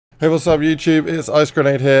Hey, what's up YouTube? It's Ice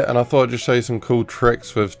Grenade here, and I thought I'd just show you some cool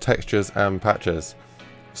tricks with textures and patches.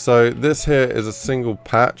 So this here is a single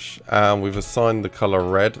patch, and we've assigned the color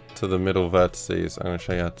red to the middle vertices. I'm going to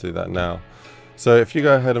show you how to do that now. So if you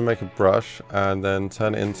go ahead and make a brush and then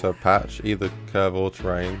turn it into a patch, either curve or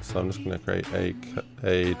terrain. So I'm just going to create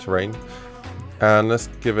a terrain, and let's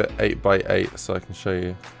give it 8 by 8 so I can show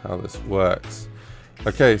you how this works.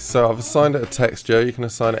 Okay, so I've assigned it a texture. You can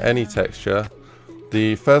assign it any texture.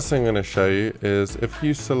 The first thing I'm going to show you is if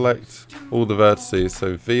you select all the vertices,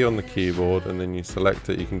 so V on the keyboard, and then you select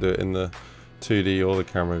it, you can do it in the 2D or the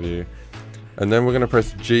camera view. And then we're going to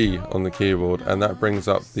press G on the keyboard, and that brings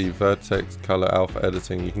up the vertex color alpha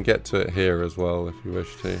editing. You can get to it here as well if you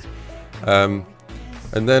wish to.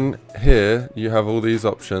 And then here you have all these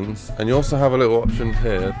options, and you also have a little option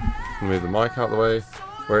here, move the mic out the way,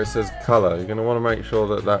 where it says color. You're going to want to make sure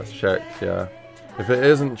that that's checked, yeah. If it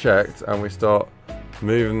isn't checked and we start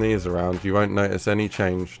moving these around, you won't notice any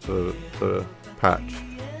change to the patch.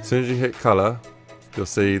 As soon as you hit color, you'll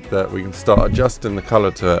see that we can start adjusting the color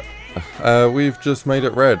to it. We've just made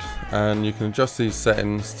it red, and you can adjust these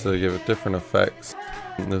settings to give it different effects.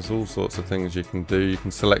 And there's all sorts of things you can do. You can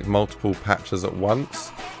select multiple patches at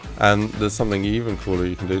once, and there's something even cooler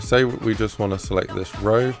you can do. Say we just want to select this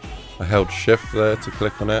row. I held shift there to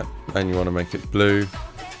click on it, and you want to make it blue.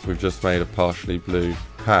 We've just made a partially blue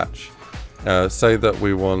patch. Say that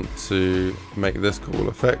we want to make this cool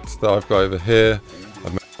effect that I've got over here.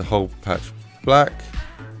 I've made the whole patch black,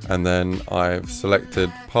 and then I've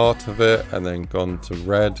selected part of it and then gone to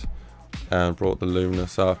red and brought the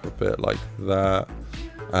luminance up a bit like that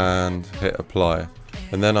and hit apply.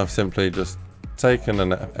 And then I've simply just taken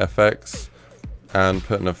an FX and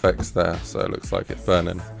put an FX there so it looks like it's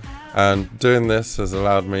burning. And doing this has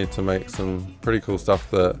allowed me to make some pretty cool stuff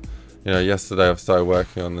that, you know, yesterday I've started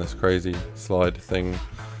working on this crazy slide thing.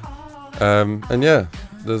 And yeah,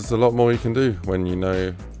 there's a lot more you can do when you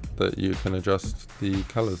know that you can adjust the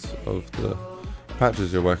colors of the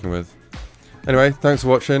patches you're working with. Anyway, thanks for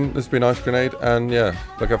watching. This has been Ice Grenade, and yeah,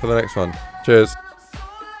 look out for the next one. Cheers.